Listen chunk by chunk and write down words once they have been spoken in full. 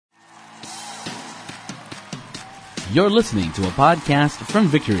You're listening to a podcast from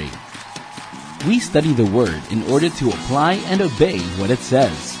Victory. We study the Word in order to apply and obey what it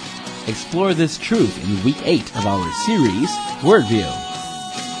says. Explore this truth in week 8 of our series, Wordview.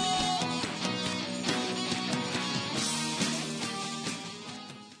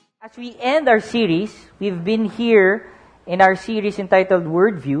 As we end our series, we've been here in our series entitled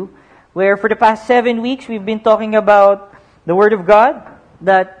Wordview, where for the past 7 weeks we've been talking about the Word of God,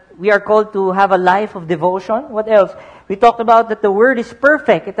 that we are called to have a life of devotion. What else? We talked about that the Word is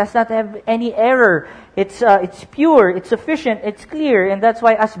perfect. It does not have any error. It's pure, it's sufficient, it's clear. And that's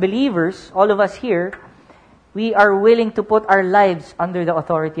why as believers, all of us here, we are willing to put our lives under the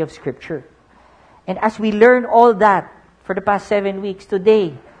authority of Scripture. And as we learn all that for the past 7 weeks,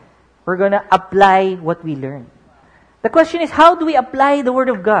 today, we're going to apply what we learned. The question is, how do we apply the Word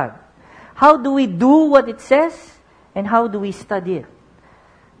of God? How do we do what it says? And how do we study it?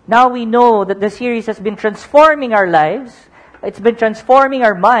 Now we know that the series has been transforming our lives. It's been transforming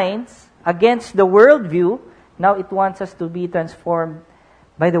our minds against the worldview. Now it wants us to be transformed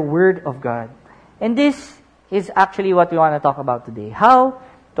by the Word of God. And this is actually what we want to talk about today. How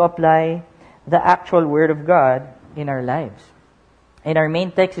to apply the actual Word of God in our lives. And our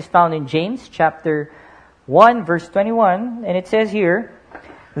main text is found in James chapter 1 verse 21. And it says here,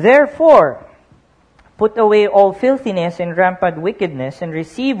 "Therefore, put away all filthiness and rampant wickedness, and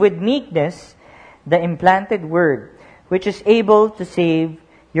receive with meekness the implanted word, which is able to save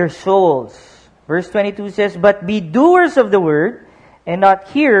your souls." Verse 22 says, "But be doers of the word, and not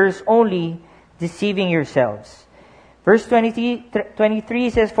hearers only, deceiving yourselves." Verse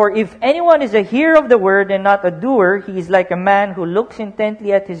 23 says, "For if anyone is a hearer of the word and not a doer, he is like a man who looks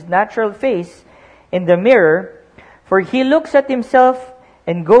intently at his natural face in the mirror, for he looks at himself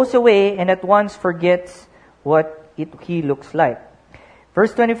and goes away and at once forgets what he looks like."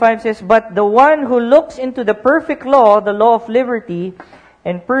 Verse 25 says, "But the one who looks into the perfect law, the law of liberty,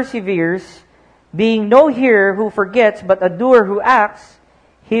 and perseveres, being no hearer who forgets, but a doer who acts,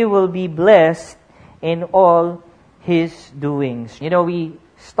 he will be blessed in all his doings." You know, we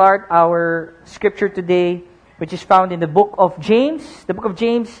start our scripture today, which is found in the book of James. The book of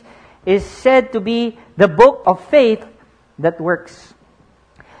James is said to be the book of faith that works.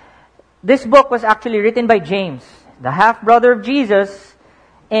 This book was actually written by James, the half-brother of Jesus,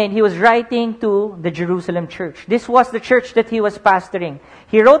 and he was writing to the Jerusalem church. This was the church that he was pastoring.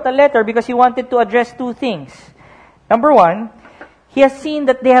 He wrote a letter because he wanted to address two things. Number one, he has seen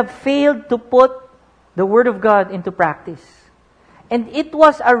that they have failed to put the Word of God into practice. And it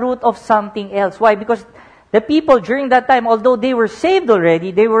was a root of something else. Why? Because the people during that time, although they were saved already,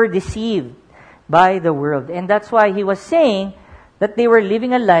 they were deceived by the world. And that's why he was saying that they were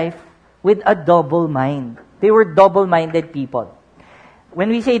living a life with a double mind. They were double-minded people. When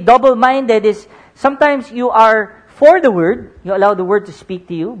we say double-minded is sometimes you are for the Word, you allow the Word to speak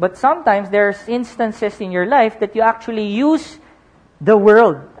to you, but sometimes there's instances in your life that you actually use the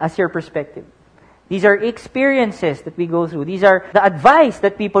world as your perspective. These are experiences that we go through. These are the advice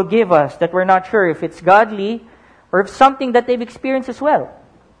that people give us that we're not sure if it's godly or if something that they've experienced as well.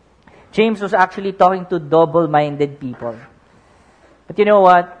 James was actually talking to double-minded people. But you know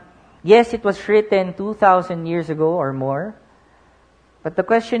what? Yes, it was written 2,000 years ago or more. But the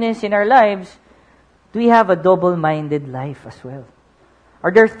question is, in our lives, do we have a double-minded life as well? Are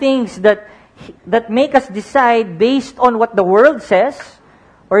there things that make us decide based on what the world says?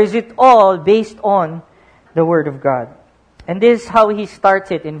 Or is it all based on the Word of God? And this is how he starts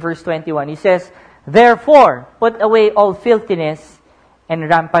it in verse 21. He says, "Therefore, put away all filthiness and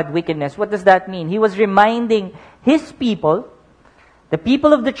rampant wickedness." What does that mean? He was reminding his people, the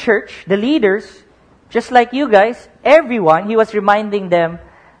people of the church, the leaders, just like you guys, everyone, he was reminding them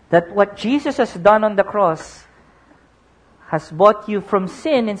that what Jesus has done on the cross has bought you from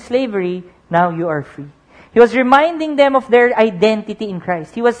sin and slavery. Now you are free. He was reminding them of their identity in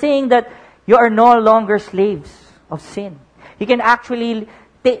Christ. He was saying that you are no longer slaves of sin. You can actually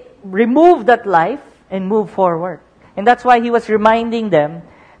remove that life and move forward. And that's why he was reminding them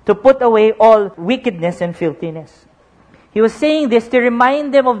to put away all wickedness and filthiness. He was saying this to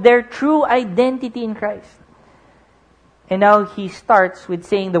remind them of their true identity in Christ. And now he starts with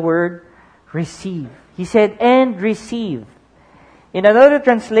saying the word receive. He said, "and receive." In another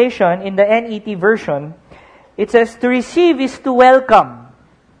translation, in the NET version, it says, to receive is to welcome.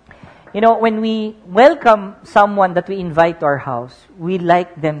 You know, when we welcome someone that we invite to our house, we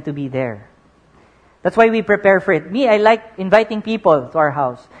like them to be there. That's why we prepare for it. Me, I like inviting people to our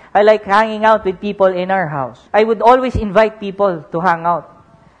house. I like hanging out with people in our house. I would always invite people to hang out.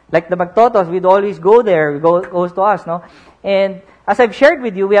 Like the Magtotos, we'd always go there. It goes to us, no? And as I've shared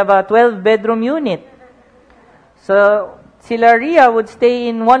with you, we have a 12-bedroom unit. So, sila Ria would stay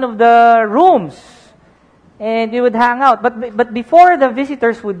in one of the rooms. And we would hang out. But before the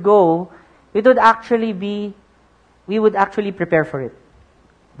visitors would go, we would actually prepare for it.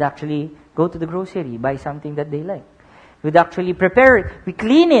 We'd actually go to the grocery, buy something that they like. We'd actually prepare it. We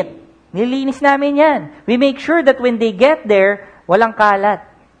clean it. Nilinis namin yan. We make sure that when they get there, walang kalat.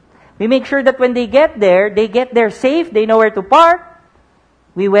 We make sure that when they get there safe, they know where to park.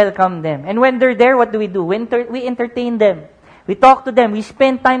 We welcome them. And when they're there, what do? We entertain them. We talk to them. We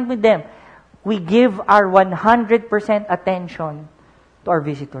spend time with them. We give our 100% attention to our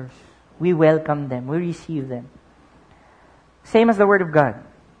visitors. We welcome them. We receive them. Same as the Word of God.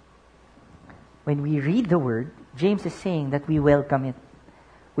 When we read the Word, James is saying that we welcome it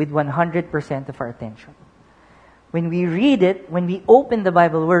with 100% of our attention. When we read it, when we open the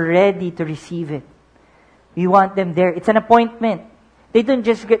Bible, we're ready to receive it. We want them there. It's an appointment. They don't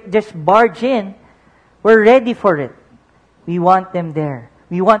just barge in. We're ready for it. We want them there.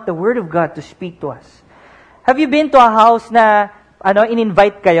 We want the Word of God to speak to us. Have you been to a house na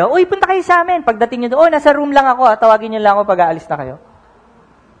in-invite kayo? Uy, punta kayo sa amin. Pagdating nyo doon, nasa room lang ako. Tawagin nyo lang ako pag aalis na kayo.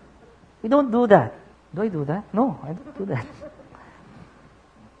 We don't do that. Do I do that? No, I don't do that.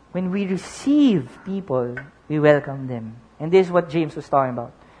 When we receive people, we welcome them. And this is what James was talking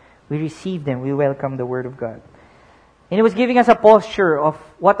about. We receive them. We welcome the Word of God. And he was giving us a posture of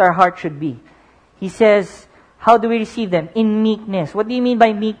what our heart should be. He says, how do we receive them? In meekness. What do you mean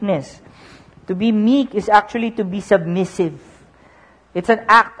by meekness? To be meek is actually to be submissive. It's an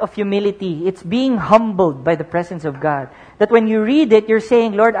act of humility. It's being humbled by the presence of God. That when you read it, you're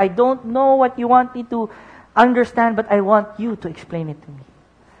saying, Lord, I don't know what you want me to understand, but I want you to explain it to me.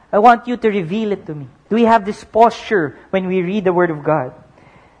 I want you to reveal it to me. Do we have this posture when we read the Word of God?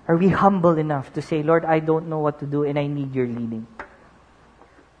 Are we humble enough to say, Lord, I don't know what to do and I need your leading?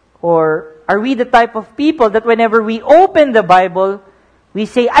 Or are we the type of people that whenever we open the Bible, we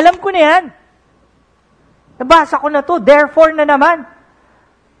say, alam ko na yan. Nabasa ko na to, therefore na naman.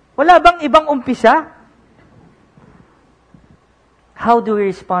 Wala bang ibang umpisa? How do we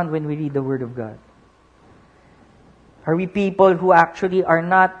respond when we read the Word of God? Are we people who actually are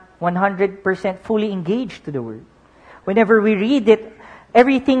not 100% fully engaged to the Word? Whenever we read it,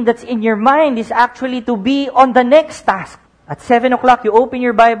 everything that's in your mind is actually to be on the next task. At 7 o'clock, you open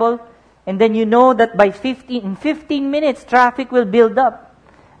your Bible, and then you know that in 15 minutes, traffic will build up.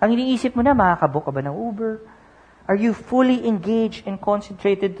 Ang iniisip mo na, makakabook ka ba ng Uber? Are you fully engaged and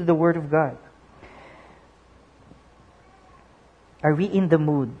concentrated to the Word of God? Are we in the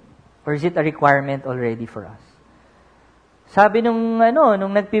mood? Or is it a requirement already for us? Sabi nung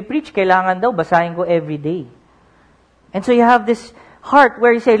nagpipreach, kailangan daw basahin ko every day. And so you have this heart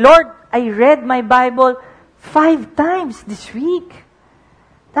where you say, Lord, I read my Bible 5 times this week.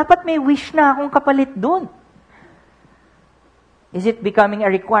 Dapat may wish na akong kapalit dun. Is it becoming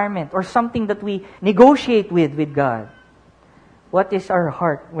a requirement or something that we negotiate with God? What is our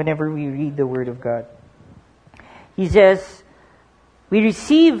heart whenever we read the Word of God? He says, we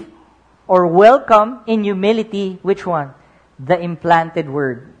receive or welcome in humility, which one? The implanted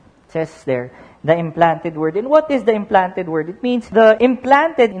Word. It says there, the implanted Word. And what is the implanted Word? It means the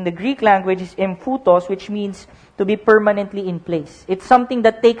implanted in the Greek language is emphutos, which means to be permanently in place. It's something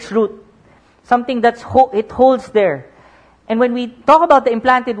that takes root. Something that's it holds there. And when we talk about the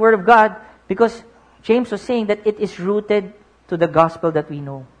implanted Word of God, because James was saying that it is rooted to the gospel that we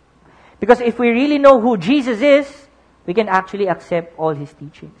know. Because if we really know who Jesus is, we can actually accept all His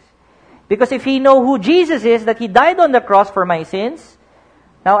teachings. Because if we know who Jesus is, that He died on the cross for my sins,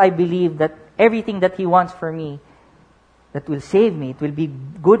 now I believe that everything that He wants for me, that will save me, it will be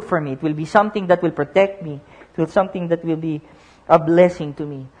good for me, it will be something that will protect me, it will be something that will be a blessing to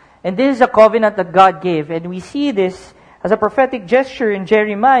me. And this is a covenant that God gave, and we see this as a prophetic gesture in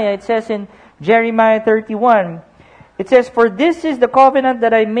Jeremiah. It says in Jeremiah 31, it says, for this is the covenant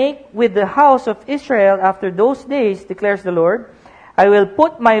that I make with the house of Israel after those days, declares the Lord. I will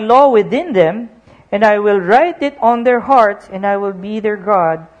put my law within them, and I will write it on their hearts, and I will be their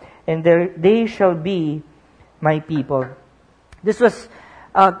God, and they shall be my people. This was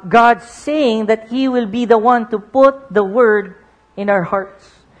God saying that He will be the one to put the Word in our hearts.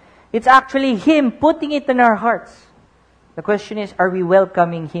 It's actually Him putting it in our hearts. The question is, are we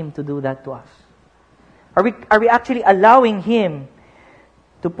welcoming Him to do that to us? Are we actually allowing Him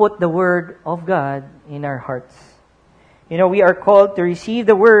to put the Word of God in our hearts? We are called to receive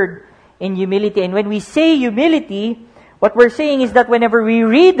the Word in humility. And when we say humility, what we're saying is that whenever we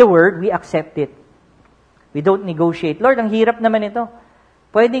read the Word, we accept it. We don't negotiate. Lord, ang hirap naman ito.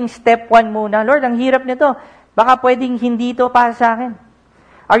 Pwedeng step 1 muna. Lord, ang hirap nito. Baka pwedeng hindi ito para sa akin.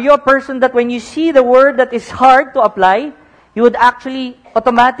 Are you a person that when you see the word that is hard to apply, you would actually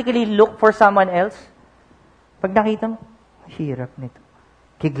automatically look for someone else? Pag nakita mo, hirap nito.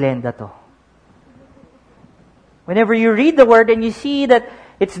 Kay Glenda to. Whenever you read the word and you see that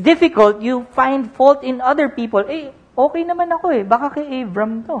it's difficult, you find fault in other people. Okay naman ako baka kay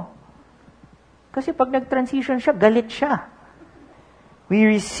Abram to. Kasi pag nag-transition siya, galit siya. We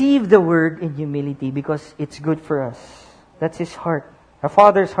receive the word in humility because it's good for us. That's His heart. Our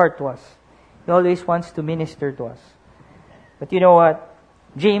Father's heart to us. He always wants to minister to us. But you know what?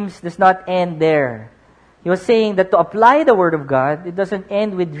 James does not end there. He was saying that to apply the Word of God, it doesn't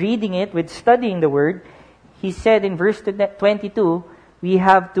end with reading it, with studying the Word. He said in verse 22, we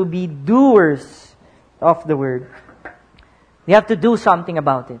have to be doers of the Word. We have to do something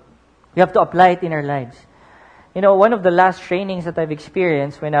about it. We have to apply it in our lives. You know, one of the last trainings that I've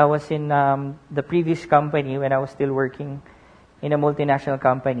experienced when I was in the previous company, when I was still working in a multinational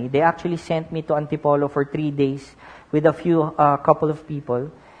company, they actually sent me to Antipolo for 3 days with a couple of people.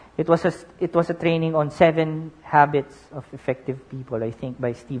 It was a training on 7 habits of effective people, I think,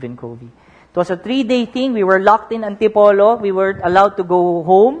 by Stephen Covey. It was a 3-day thing. We were locked in Antipolo. We weren't allowed to go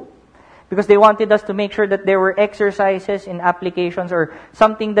home because they wanted us to make sure that there were exercises and applications or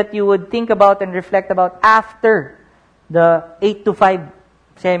something that you would think about and reflect about after the 8 to 5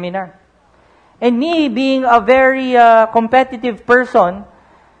 seminar. And me, being a very competitive person,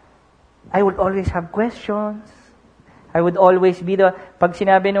 I would always have questions. I would always be pag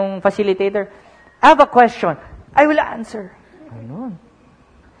sinabi nung facilitator, I have a question, I will answer. Ayun.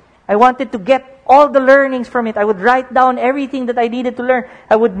 I wanted to get all the learnings from it. I would write down everything that I needed to learn.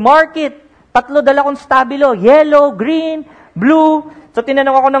 I would mark it. 3 dala kong stabilo. Yellow, green, blue. So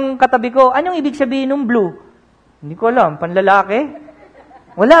tinanong ako ng katabi ko, anong ibig sabihin ng blue? Hindi ko alam. Panlalaki?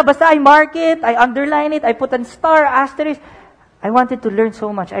 Wala. Basta I mark it. I underline it. I put a star, asterisk. I wanted to learn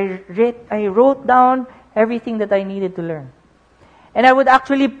so much. I wrote down everything that I needed to learn. And I would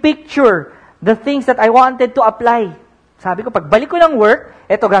actually picture the things that I wanted to apply. Sabi ko, pagbalik ko ng work,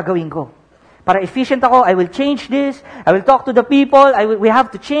 eto gagawin ko. Para efficient ako, I will change this. I will talk to the people. We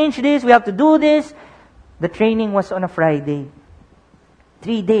have to change this. We have to do this. The training was on a Friday.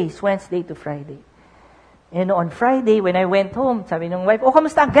 3 days, Wednesday to Friday. And on Friday, when I went home, sabi ng wife,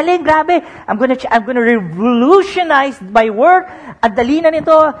 kamusta? Ang galing, grabe. I'm gonna revolutionize my work. Ang dali na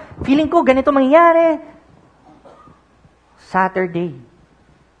nito. Feeling ko, ganito mangyayari. Saturday,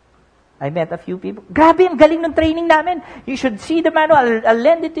 I met a few people. Grabe, ang galing ng training namin. You should see the manual. I'll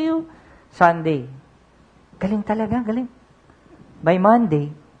lend it to you. Sunday. Galing talaga, galing. By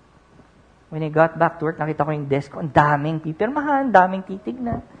Monday, when I got back to work, nakita ko yung desk ko, ang daming pipirmahan, daming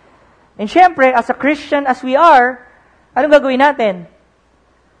titignan. And syempre, as a Christian as we are, anong gagawin natin?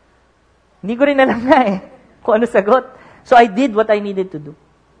 Hindi ko rin alam nga kung ano sagot. So I did what I needed to do.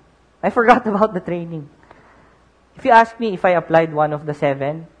 I forgot about the training. If you ask me if I applied one of the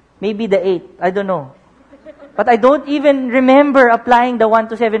 7, maybe the 8, I don't know. But I don't even remember applying the 1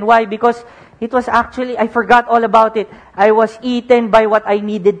 to 7. Why? Because it was actually, I forgot all about it. I was eaten by what I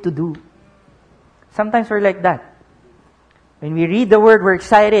needed to do. Sometimes we're like that. When we read the Word, we're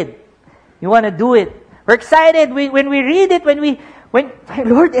excited. We want to do it. We're excited when we read it, when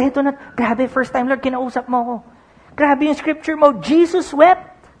Lord, eto na, grabe, first time, Lord, kinausap mo ako. Grabe yung scripture mo, Jesus wept.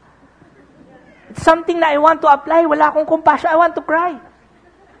 It's something that I want to apply. Wala akong compassion. I want to cry.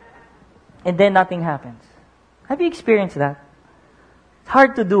 And then nothing happens. Have you experienced that? It's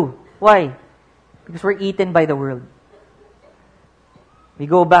hard to do. Why? Because we're eaten by the world. We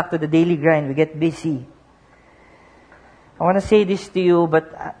go back to the daily grind. We get busy. I want to say this to you,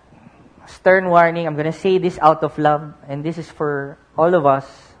 but stern warning, I'm going to say this out of love, and this is for all of us.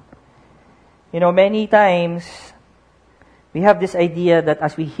 You know, many times, we have this idea that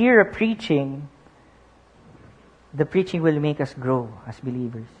as we hear a preaching, the preaching will make us grow as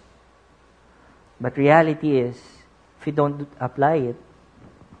believers. But reality is, if we don't apply it,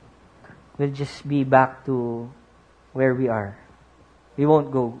 we'll just be back to where we are. We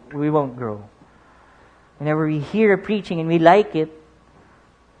won't grow. Whenever we hear a preaching and we like it,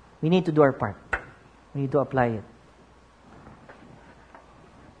 we need to do our part. We need to apply it.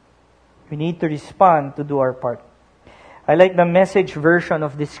 We need to respond to do our part. I like the Message version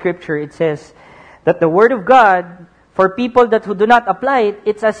of this scripture. It says that the Word of God, for people who do not apply it,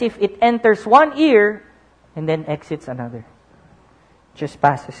 it's as if it enters one ear and then exits another. Just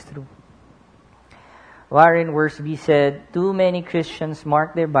passes through. Warren Wiersbe said, too many Christians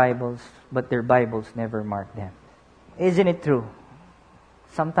mark their Bibles, but their Bibles never mark them. Isn't it true?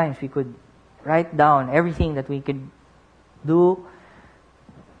 Sometimes we could write down everything that we could do,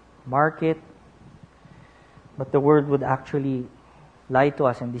 mark it, but the Word would actually lie to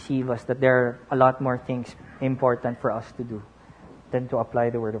us and deceive us that there are a lot more things important for us to do than to apply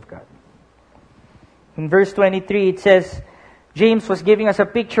the Word of God. In verse 23, it says, James was giving us a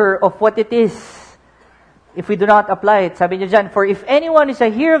picture of what it is if we do not apply it. Sabi niya dyan, for if anyone is a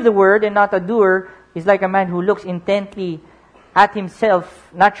hearer of the Word and not a doer, is like a man who looks intently at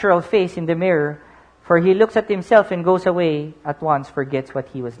himself, natural face in the mirror, for he looks at himself and goes away at once, forgets what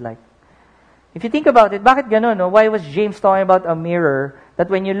he was like. If you think about it, bakit ganon, no? Why was James talking about a mirror that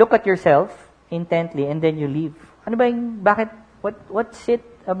when you look at yourself intently and then you leave? Ano ba yung, what's it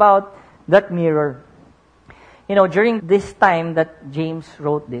about that mirror? You know, during this time that James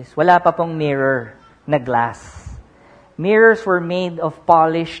wrote this, wala pa pong mirror na glass. Mirrors were made of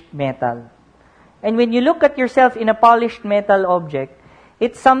polished metal. And when you look at yourself in a polished metal object,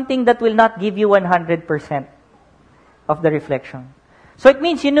 it's something that will not give you 100% of the reflection. So it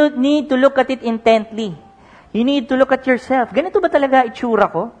means you need to look at it intently. You need to look at yourself. Ganito ba talaga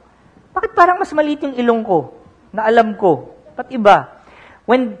itsura ko? Bakit parang mas maliit yung ilong ko na alam ko? Ba't iba?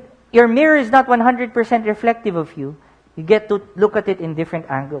 When your mirror is not 100% reflective of you, you get to look at it in different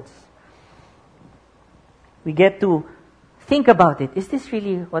angles. We get to think about it. Is this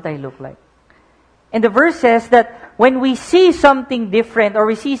really what I look like? And the verse says that when we see something different or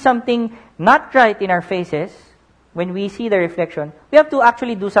we see something not right in our faces, when we see the reflection, we have to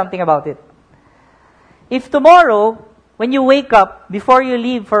actually do something about it. If tomorrow, when you wake up, before you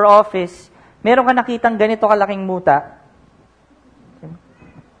leave for office, meron ka nakitang ganito kalaking muta,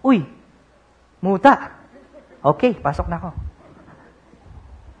 uy, muta. Okay, pasok na ako.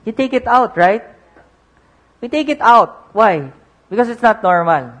 You take it out, right? We take it out. Why? Because it's not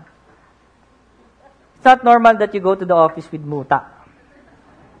normal. It's not normal that you go to the office with muta.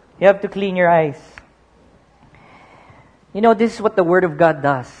 You have to clean your eyes. You know, this is what the Word of God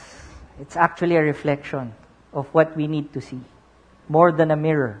does. It's actually a reflection of what we need to see. More than a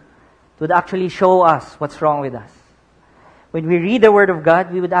mirror. It would actually show us what's wrong with us. When we read the Word of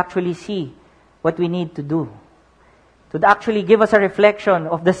God, we would actually see what we need to do. It would actually give us a reflection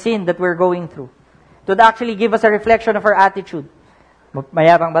of the sin that we're going through. It would actually give us a reflection of our attitude.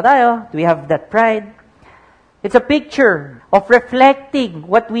 Mayabang ba tayo? Do we have that pride? It's a picture of reflecting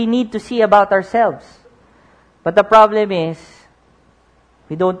what we need to see about ourselves. But the problem is,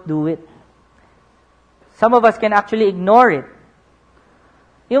 we don't do it. Some of us can actually ignore it.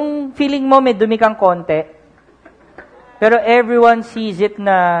 Yung feeling mo may dumi kang konti, pero everyone sees it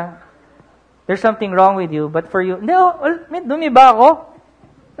na there's something wrong with you, but for you, no, may dumi ba ako?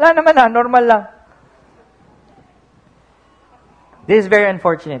 Wala naman na, normal lang. This is very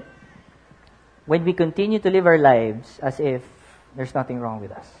unfortunate. When we continue to live our lives as if there's nothing wrong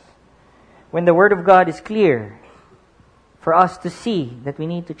with us. When the Word of God is clear for us to see that we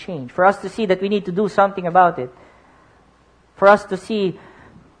need to change, for us to see that we need to do something about it, for us to see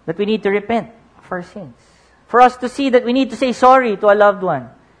that we need to repent of our sins, for us to see that we need to say sorry to a loved one,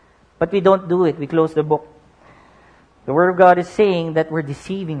 but we don't do it. We close the book. The Word of God is saying that we're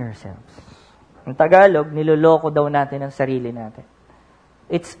deceiving ourselves. In Tagalog, niloloko daw natin ang sarili natin.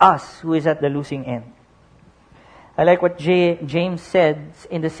 It's us who is at the losing end. I like what James said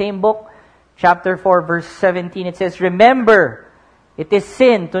in the same book, chapter 4, verse 17. It says, remember, it is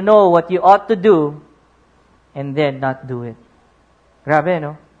sin to know what you ought to do and then not do it. Grabe,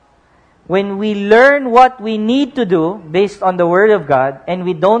 no? When we learn what we need to do based on the Word of God and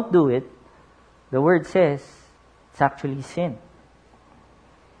we don't do it, the Word says it's actually sin.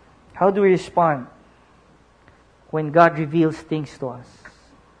 How do we respond when God reveals things to us?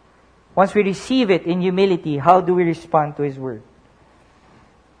 Once we receive it in humility, how do we respond to His Word?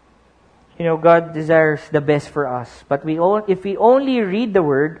 You know, God desires the best for us. But if we only read the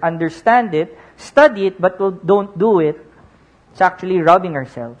Word, understand it, study it, but don't do it, it's actually robbing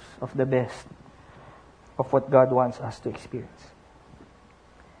ourselves of the best of what God wants us to experience.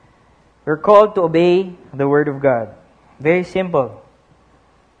 We're called to obey the Word of God. Very simple.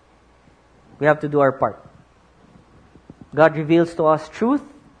 We have to do our part. God reveals to us truth.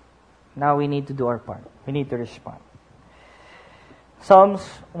 Now we need to do our part. We need to respond. Psalms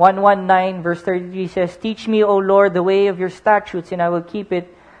 119 verse 33 says, teach me, O Lord, the way of your statutes, and I will keep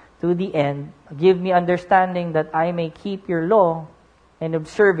it to the end. Give me understanding that I may keep your law and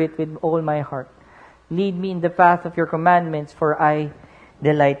observe it with all my heart. Lead me in the path of your commandments, for I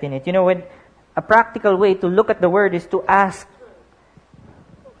delight in it. You know, a practical way to look at the Word is to ask,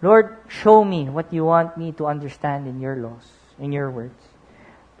 Lord, show me what you want me to understand in your laws, in your words.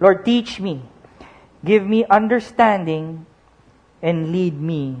 Lord, teach me. Give me understanding and lead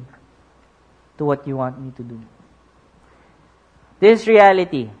me to what you want me to do. This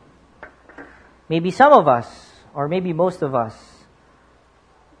reality, maybe some of us, or maybe most of us,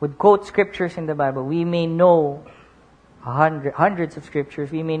 would quote scriptures in the Bible. We may know hundreds of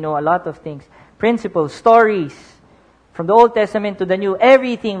scriptures. We may know a lot of things. Principles, stories, from the Old Testament to the New,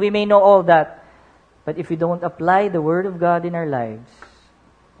 everything. We may know all that. But if we don't apply the Word of God in our lives,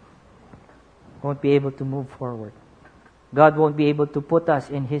 we won't be able to move forward. God won't be able to put us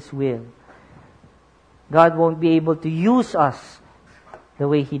in His will. God won't be able to use us the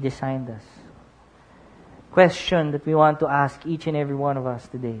way He designed us. Question that we want to ask each and every one of us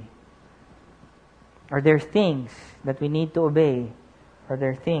today. Are there things that we need to obey? Are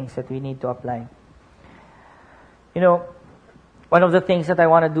there things that we need to apply? You know, one of the things that I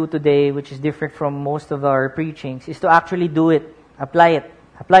want to do today, which is different from most of our preachings, is to actually do it. Apply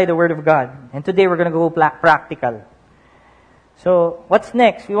the Word of God. And today we're going to go practical. So, what's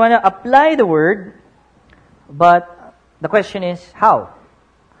next? We want to apply the Word, but the question is, how?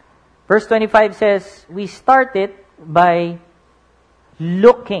 Verse 25 says, we start it by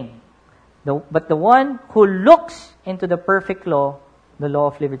looking. But the one who looks into the perfect law, the law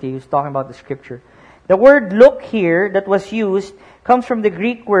of liberty, who's talking about the Scripture. The word look here that was used comes from the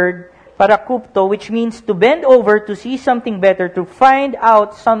Greek word parakupto, which means to bend over, to see something better, to find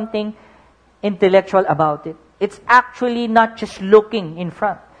out something intellectual about it. It's actually not just looking in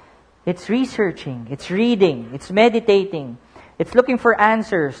front. It's researching, it's reading, it's meditating, it's looking for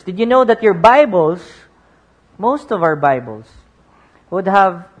answers. Did you know that your Bibles, most of our Bibles, would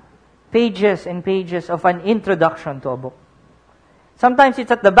have pages and pages of an introduction to a book? Sometimes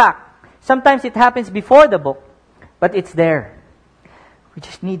it's at the back. Sometimes it happens before the book. But it's there. We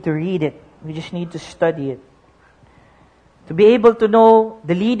just need to read it. We just need to study it. To be able to know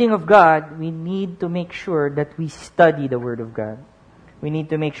the leading of God, we need to make sure that we study the Word of God. We need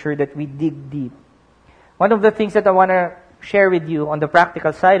to make sure that we dig deep. One of the things that I want to share with you on the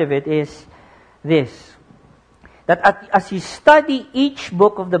practical side of it is this. That as you study each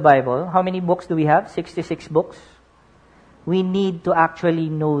book of the Bible, how many books do we have? 66 books. We need to actually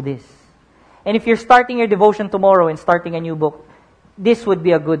know this. And if you're starting your devotion tomorrow and starting a new book, this would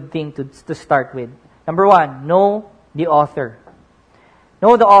be a good thing to start with. Number one, know the author.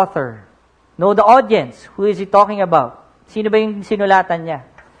 Know the author. Know the audience. Who is he talking about? Sino ba yung sinulatan niya?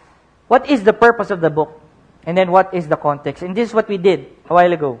 What is the purpose of the book? And then what is the context? And this is what we did a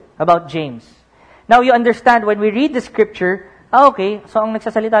while ago about James. Now you understand when we read the scripture, okay, so ang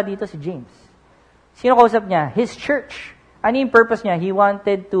nagsasalita dito si James. Sino kausap niya? His church. Ano yung purpose niya? He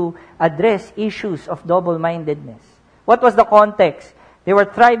wanted to address issues of double-mindedness. What was the context? They were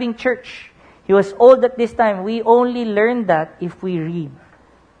thriving church. He was old at this time. We only learn that if we read.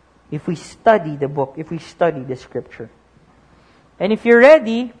 If we study the book. If we study the scripture. And if you're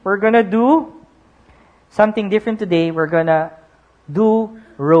ready, we're gonna do something different today. We're gonna do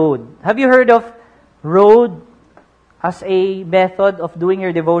road. Have you heard of road as a method of doing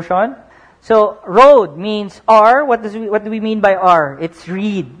your devotion? So, road means R. What do we mean by R? It's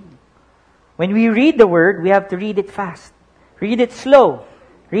read. When we read the word, we have to read it fast. Read it slow.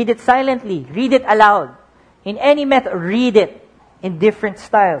 Read it silently. Read it aloud. In any method, read it in different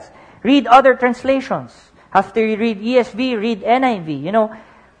styles. Read other translations. After you read ESV, read NIV. You know,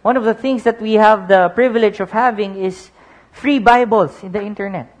 one of the things that we have the privilege of having is free Bibles in the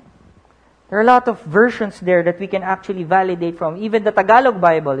internet. There are a lot of versions there that we can actually validate from. Even the Tagalog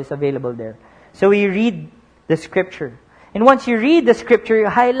Bible is available there. So we read the scripture. And once you read the scripture, you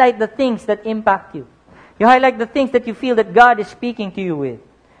highlight the things that impact you. You highlight the things that you feel that God is speaking to you with.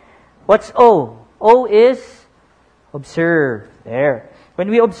 What's O? O is observe. There. When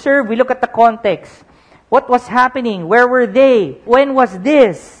we observe, we look at the context. What was happening? Where were they? When was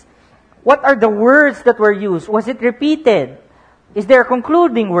this? What are the words that were used? Was it repeated? Is there a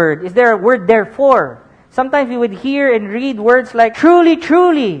concluding word? Is there a word therefore? Sometimes we would hear and read words like truly,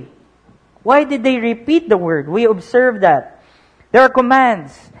 truly. Why did they repeat the word? We observe that. There are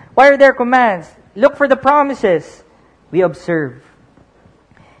commands. Why are there commands? Look for the promises. We observe.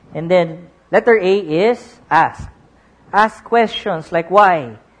 And then letter A is ask. Ask questions like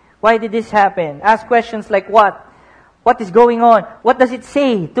why? Why did this happen? Ask questions like what? What is going on? What does it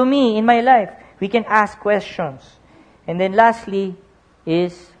say to me in my life? We can ask questions. And then lastly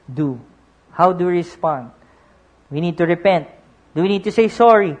is do. How do we respond? We need to repent. Do we need to say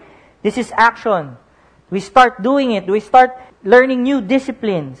sorry? This is action. We start doing it. We start learning new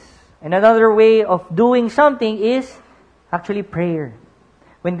disciplines. And another way of doing something is actually prayer.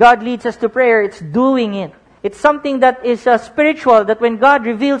 When God leads us to prayer, it's doing it. It's something that is spiritual, that when God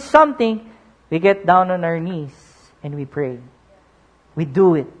reveals something, we get down on our knees and we pray. We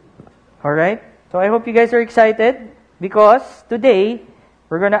do it. Alright? So I hope you guys are excited because today,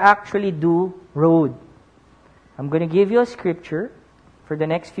 we're going to actually do road. I'm going to give you a scripture, for the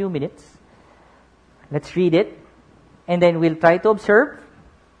next few minutes. Let's read it. And then we'll try to observe.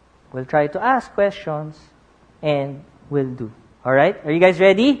 We'll try to ask questions. And we'll do. Alright? Are you guys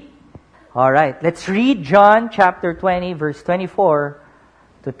ready? Alright. Let's read John chapter 20, verse 24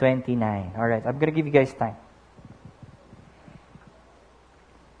 to 29. Alright. I'm going to give you guys time.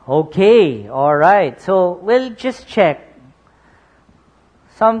 Okay. Alright. So, we'll just check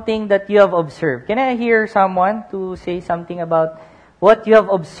something that you have observed. Can I hear someone to say something about what you have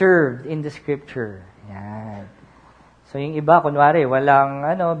observed in the scripture? Yan. So, yung iba, kunwari, walang,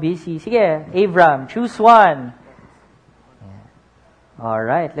 busy. Sige, Abram, choose one. Yan.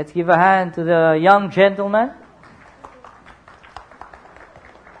 Alright, let's give a hand to the young gentleman.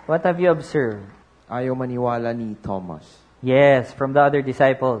 What have you observed? Ayaw maniwala ni Thomas. Yes, from the other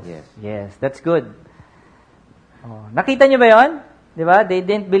disciples. Yes. That's good. Oh, nakita niyo ba yon? Diba? They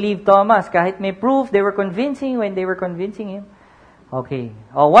didn't believe Thomas. Kahit may proof, they were convincing when they were convincing him. Okay.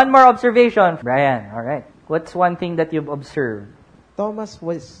 Oh, one more observation. Brian, alright. What's one thing that you've observed? Thomas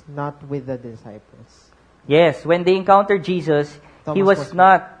was not with the disciples. Yes, when they encountered Jesus, he Thomas was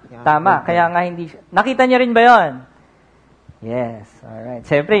not tama. okay. Kaya nga hindi siya. Nakita niya rin ba yon? Yes. Alright.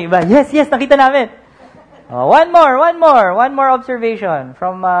 Siyempre, iba. Yes, nakita namin. Oh, one more observation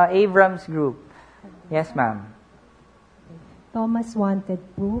from Abram's group. Yes, ma'am. Thomas wanted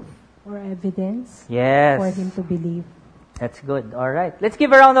proof or evidence Yes. for him to believe. That's good. All right. Let's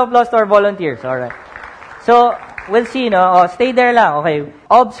give a round of applause to our volunteers. All right. So, we'll see, no? Oh, stay there lang. Okay.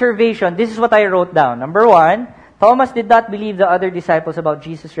 Observation. This is what I wrote down. Number 1, Thomas did not believe the other disciples about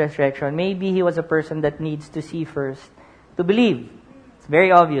Jesus' resurrection. Maybe he was a person that needs to see first to believe. It's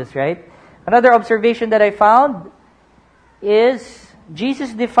very obvious, right? Another observation that I found is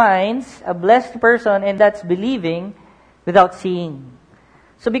Jesus defines a blessed person, and that's believing without seeing.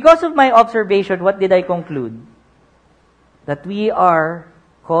 So because of my observation, what did I conclude? That we are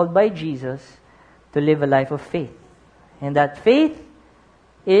called by Jesus to live a life of faith. And that faith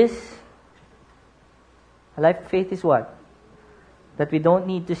is, a life of faith is what? That we don't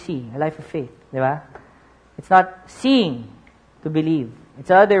need to see. A life of faith. Diba? It's not seeing to believe. It's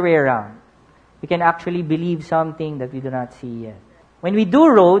the other way around. We can actually believe something that we do not see yet. When we do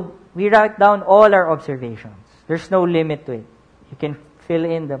road, we write down all our observations. There's no limit to it. You can fill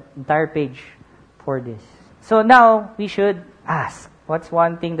in the entire page for this. So now, we should ask. What's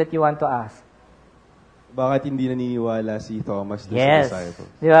one thing that you want to ask? Bakit hindi naniniwala si Thomas doon Yes. sa disciples?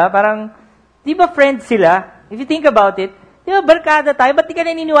 Di ba? Parang, di ba friends sila? If you think about it, di ba barkada tayo? Ba't di ka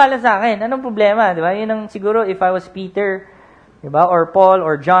naniniwala sa akin? Anong problema? Di ba? Yun ang siguro, if I was Peter, di ba? Or Paul,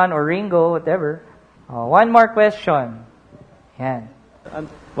 or John, or Ringo, whatever. Oh, one more question. Yan.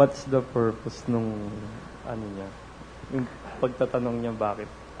 What's the purpose nung niya? Yung pagtatanong niya bakit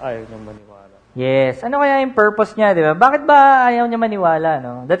ayaw niyang maniwala. Yes. Ano kaya yung purpose niya, di ba? Bakit ba ayaw niya maniwala,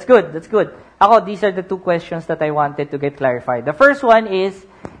 no? That's good. Ako, these are the two questions that I wanted to get clarified. The first one is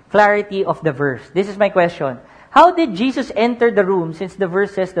clarity of the verse. This is my question. How did Jesus enter the room since the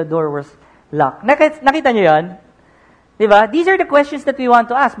verse says the door was locked? Nakita niyo yan? Di ba? These are the questions that we want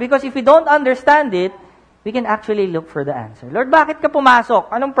to ask because if we don't understand it, we can actually look for the answer. Lord, bakit ka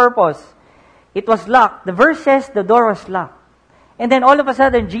pumasok? Anong purpose? It was locked. The verse says the door was locked. And then all of a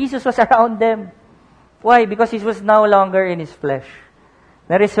sudden, Jesus was around them. Why? Because He was no longer in His flesh.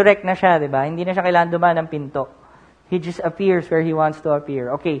 Na-resurrect na siya, di ba? Hindi na siya kailangan dumaan ng pinto. He just appears where He wants to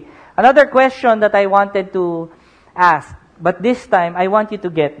appear. Okay. Another question that I wanted to ask, but this time, I want you to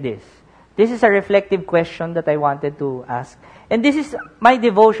get this. This is a reflective question that I wanted to ask. And this is my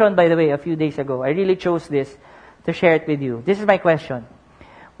devotion, by the way, a few days ago. I really chose this to share it with you. This is my question.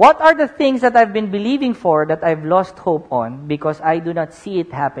 What are the things that I've been believing for that I've lost hope on because I do not see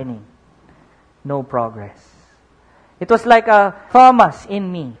it happening? No progress. It was like a Thomas in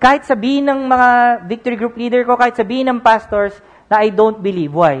me. Kahit sabihin ng mga victory group leader ko, kahit sabihin ng pastors na I don't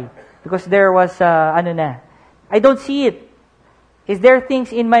believe. Why? Because there was, I don't see it. Is there things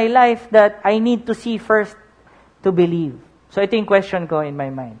in my life that I need to see first to believe? So ito yung question ko in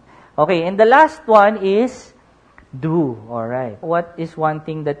my mind. Okay, and the last one is do. Alright. What is one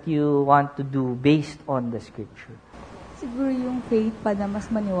thing that you want to do based on the scripture? Siguro yung faith pa na mas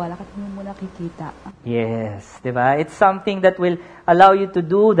maniwala kasi hindi mo nakikita. Yes, di ba? It's something that will allow you to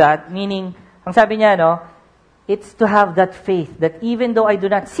do that. Meaning, ang sabi niya, it's to have that faith that even though I do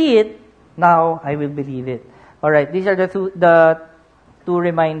not see it, now I will believe it. Alright, these are the two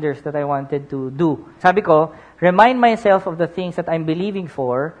reminders that I wanted to do. Sabi ko, remind myself of the things that I'm believing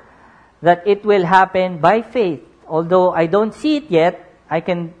for, that it will happen by faith. Although I don't see it yet, I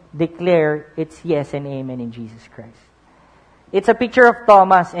can declare it's yes and amen in Jesus Christ. It's a picture of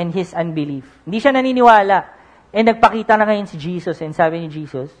Thomas and his unbelief. Hindi siya naniniwala. And nagpakita na ngayon si Jesus, and sabi ni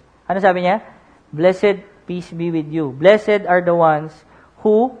Jesus, ano sabi niya? Blessed peace be with you. Blessed are the ones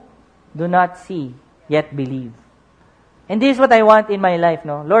who do not see, yet believe. And this is what I want in my life,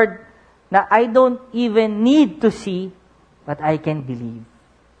 no? Lord, na I don't even need to see, but I can believe.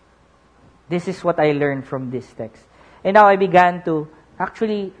 This is what I learned from this text. And now I began to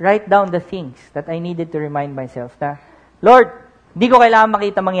actually write down the things that I needed to remind myself na, Lord, di ko kailangan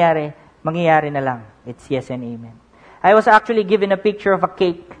makita mangyayari na lang. It's yes and amen. I was actually given a picture of a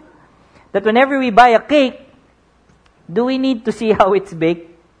cake. That whenever we buy a cake, do we need to see how it's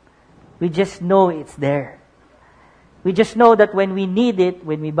baked? We just know it's there. We just know that when we need it,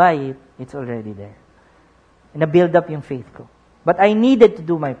 when we buy it, it's already there. And na-build up yung faith ko. But I needed to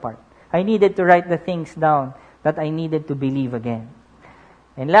do my part. I needed to write the things down that I needed to believe again.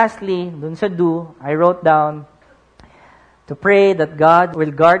 And lastly, dun sa do, I wrote down to pray that God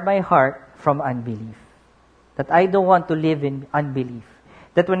will guard my heart from unbelief. That I don't want to live in unbelief.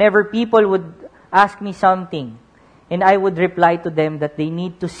 That whenever people would ask me something, and I would reply to them that they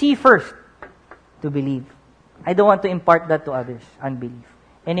need to see first to believe. I don't want to impart that to others, unbelief.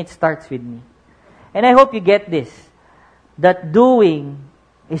 And it starts with me. And I hope you get this, that doing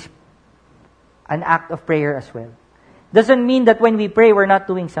is an act of prayer as well. Doesn't mean that when we pray, we're not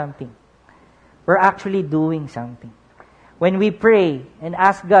doing something. We're actually doing something. When we pray and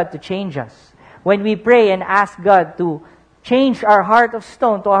ask God to change us, when we pray and ask God to change our heart of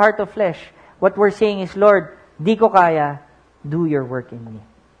stone to a heart of flesh, what we're saying is, Lord, di ko kaya, do your work in me.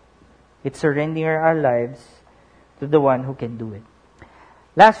 It's surrendering our lives to the one who can do it.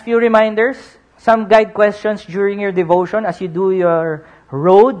 Last few reminders, some guide questions during your devotion as you do your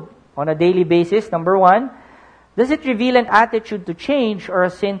road on a daily basis. Number 1, does it reveal an attitude to change or a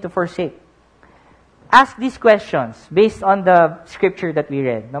sin to forsake? Ask these questions based on the scripture that we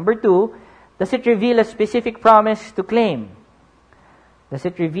read. Number 2, does it reveal a specific promise to claim? Does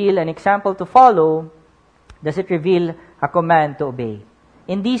it reveal an example to follow? Does it reveal a command to obey?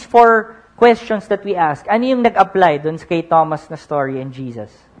 In these 4 questions that we ask, ano yung nag-apply dun kay Thomas na story and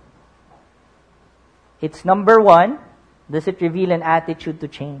Jesus? It's number 1, does it reveal an attitude to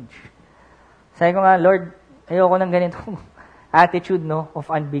change? Sabi ko nga, Lord, ayoko ng ganitong attitude, no,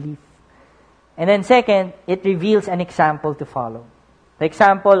 of unbelief. And then second, it reveals an example to follow. The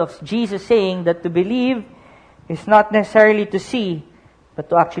example of Jesus saying that to believe is not necessarily to see, but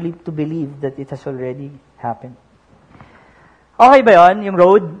to actually to believe that it has already happened. Okay ba yun, yung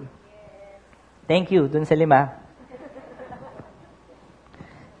road? Thank you, dun sa 5.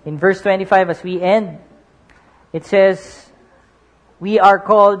 In verse 25, as we end, it says, we are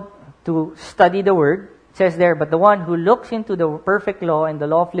called to study the Word. It says there, but the one who looks into the perfect law and the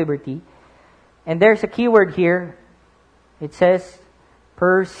law of liberty, and there's a key word here, it says,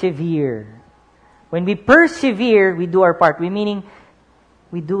 persevere. When we persevere, we do our part. Meaning,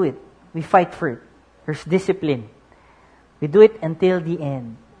 we do it. We fight for it. There's discipline. We do it until the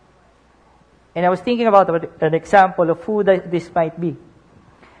end. And I was thinking about an example of who this might be.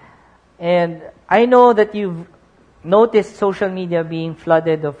 And I know that you've noticed social media being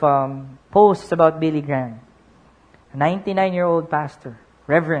flooded of posts about Billy Graham. A 99-year-old pastor,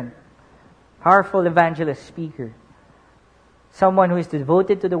 reverend, powerful evangelist, speaker. Someone who is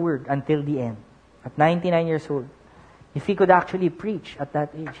devoted to the Word until the end. At 99 years old. If he could actually preach at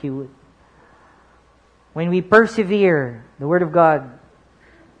that age, he would. When we persevere, the Word of God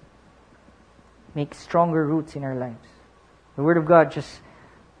makes stronger roots in our lives. The Word of God just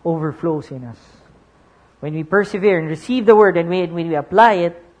overflows in us. When we persevere and receive the Word and when we apply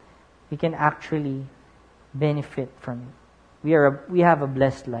it, we can actually benefit from it. We have a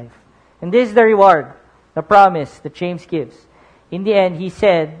blessed life. And this is the reward, the promise that James gives. In the end, he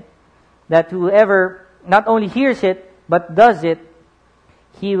said that whoever not only hears it, but does it,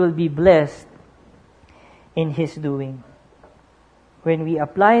 he will be blessed in his doing. When we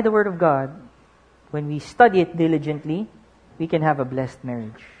apply the Word of God, when we study it diligently, we can have a blessed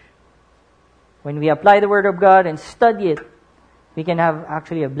marriage. When we apply the Word of God and study it, we can have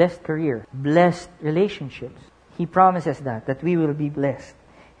actually a blessed career, blessed relationships. He promises that we will be blessed.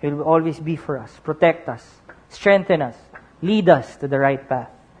 He will always be for us, protect us, strengthen us, lead us to the right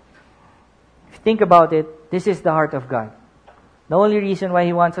path. If you think about it, this is the heart of God. The only reason why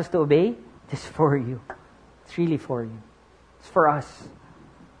He wants us to obey is for you. It's really for you. It's for us.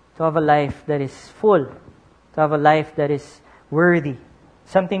 To have a life that is full. To have a life that is worthy.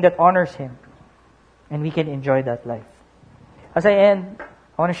 Something that honors Him. And we can enjoy that life. As I end,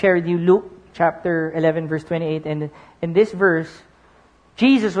 I want to share with you Luke chapter 11 verse 28. And in this verse,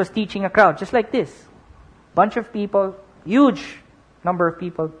 Jesus was teaching a crowd just like this. Bunch of people, huge number of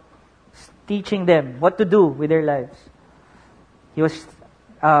people teaching them what to do with their lives. He was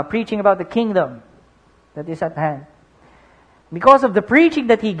preaching about the kingdom that is at hand. Because of the preaching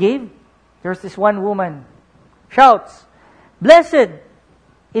that he gave, there's this one woman shouts, "Blessed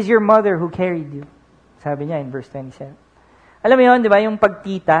is your mother who carried you." Sabi niya in verse 27. Alam mo yun, di ba, yung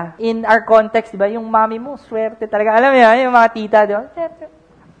pagtita, in our context, di ba, yung mami mo, swerte talaga. Alam mo yun, yung mga tita, di ba?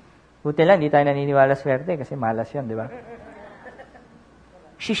 Buti lang, di tayo naniniwala swerte kasi malas yun, di ba?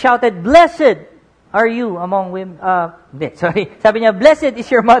 She shouted, "Blessed are you among women." Sabi niya, "Blessed is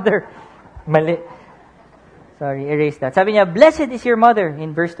your mother." Mali. Sorry, erase that. Sabi niya, "Blessed is your mother,"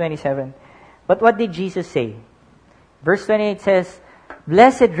 in verse 27. But what did Jesus say? Verse 28 says,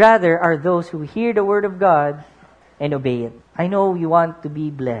 "Blessed rather are those who hear the word of God and obey it." I know you want to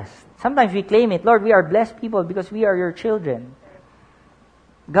be blessed. Sometimes we claim it, "Lord, we are blessed people because we are your children."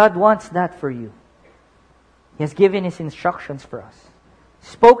 God wants that for you. He has given His instructions for us,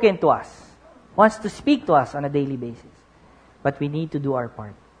 spoken to us, wants to speak to us on a daily basis. But we need to do our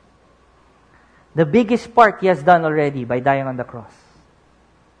part. The biggest part He has done already by dying on the cross.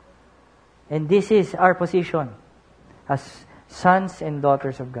 And this is our position as sons and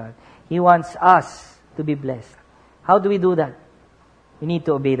daughters of God. He wants us to be blessed. How do we do that? We need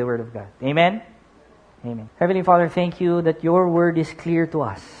to obey the Word of God. Amen? Amen. Heavenly Father, thank you that your Word is clear to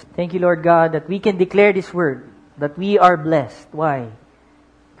us. Thank you, Lord God, that we can declare this Word, that we are blessed. Why?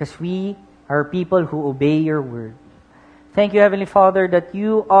 Because we are people who obey your Word. Thank you, Heavenly Father, that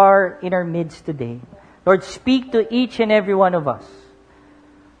you are in our midst today. Lord, speak to each and every one of us.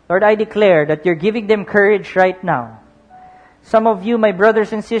 Lord, I declare that you're giving them courage right now. Some of you, my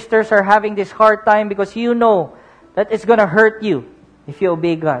brothers and sisters, are having this hard time because you know that it's going to hurt you if you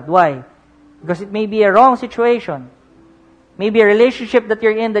obey God. Why? Because it may be a wrong situation. Maybe a relationship that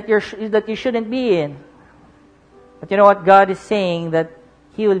you're in that you shouldn't be in. But you know what? God is saying that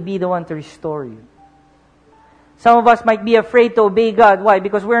He will be the one to restore you. Some of us might be afraid to obey God. Why?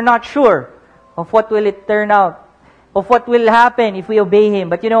 Because we're not sure of what will it turn out, of what will happen if we obey Him.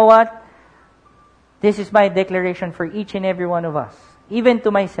 But you know what? This is my declaration for each and every one of us, even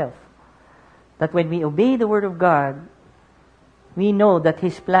to myself, that when we obey the Word of God, we know that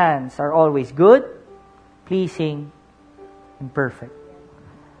His plans are always good, pleasing, and perfect.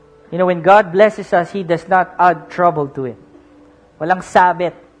 You know, when God blesses us, He does not add trouble to it. Walang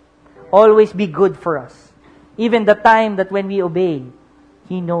sabit. Always be good for us. Even the time that when we obey,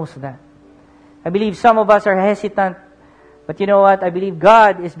 He knows that. I believe some of us are hesitant, but you know what? I believe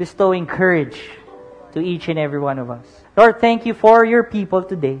God is bestowing courage to each and every one of us. Lord, thank you for your people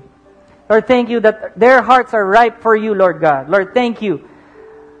today. Lord, thank you that their hearts are ripe for you, Lord God. Lord, thank you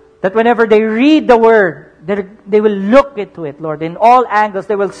that whenever they read the Word, they will look into it, Lord, in all angles.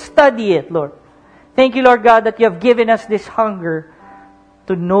 They will study it, Lord. Thank you, Lord God, that you have given us this hunger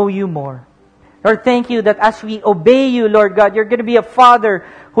to know you more. Lord, thank you that as we obey you, Lord God, you're going to be a Father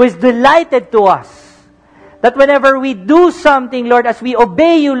who is delighted to us. That whenever we do something, Lord, as we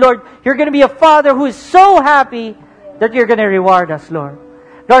obey you, Lord, you're going to be a Father who is so happy that you're going to reward us, Lord.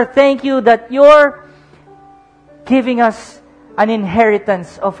 Lord, thank you that you're giving us an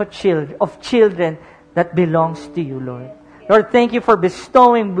inheritance of children that belongs to you, Lord. Lord, thank you for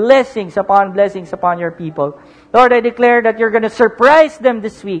bestowing blessings upon your people. Lord, I declare that you're going to surprise them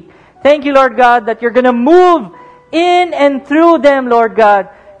this week. Thank you, Lord God, that you're going to move in and through them, Lord God.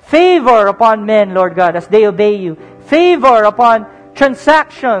 Favor upon men, Lord God, as they obey you. Favor upon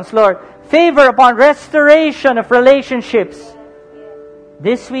transactions, Lord. Favor upon restoration of relationships.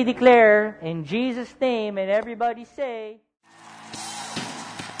 This we declare in Jesus' name, and everybody say...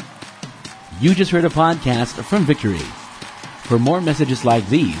 You just heard a podcast from Victory. For more messages like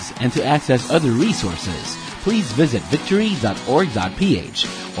these and to access other resources, please visit victory.org.ph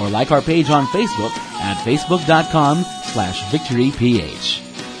or like our page on Facebook at facebook.com/victoryph.